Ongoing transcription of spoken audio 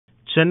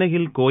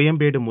சென்னையில்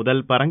கோயம்பேடு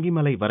முதல்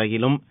பரங்கிமலை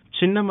வரையிலும்,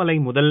 சின்னமலை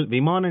முதல்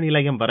விமான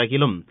நிலையம்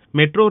வரையிலும்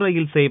மெட்ரோ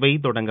ரயில் சேவை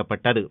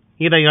தொடங்கப்பட்டது.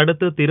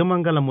 இதையடுத்து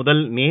திருமங்கலம்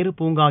முதல் நேரு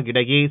பூங்கா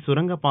இடையே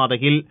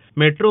சுரங்கப்பாதையில்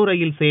மெட்ரோ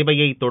ரயில்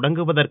சேவையை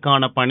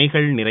தொடங்குவதற்கான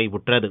பணிகள்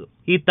நிறைவுற்றது.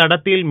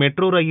 இத்தடத்தில்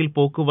மெட்ரோ ரயில்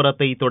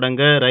போக்குவரத்தை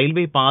தொடங்க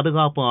ரயில்வே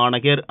பாதுகாப்பு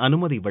ஆணையர்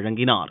அனுமதி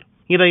வழங்கினார்.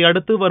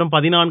 இதையடுத்து வரும்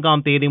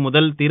 14ஆம் தேதி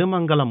முதல்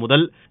திருமங்கலம்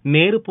முதல்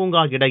நேரு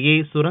பூங்கா இடையே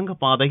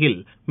சுரங்கப்பாதையில்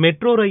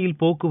மெட்ரோ ரயில்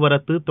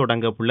போக்குவரத்து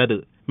தொடங்க உள்ளது.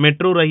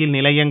 மெட்ரோ ரயில்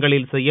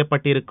நிலையங்களில்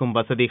செய்யப்பட்டிருக்கும்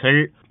வசதிகள்,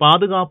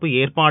 பாதுகாப்பு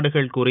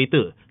ஏற்பாடுகள்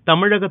குறித்து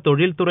தமிழக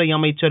தொழில்துறை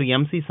அமைச்சர்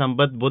MC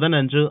சம்பத்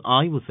புதனன்று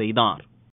ஆய்வு செய்தார்.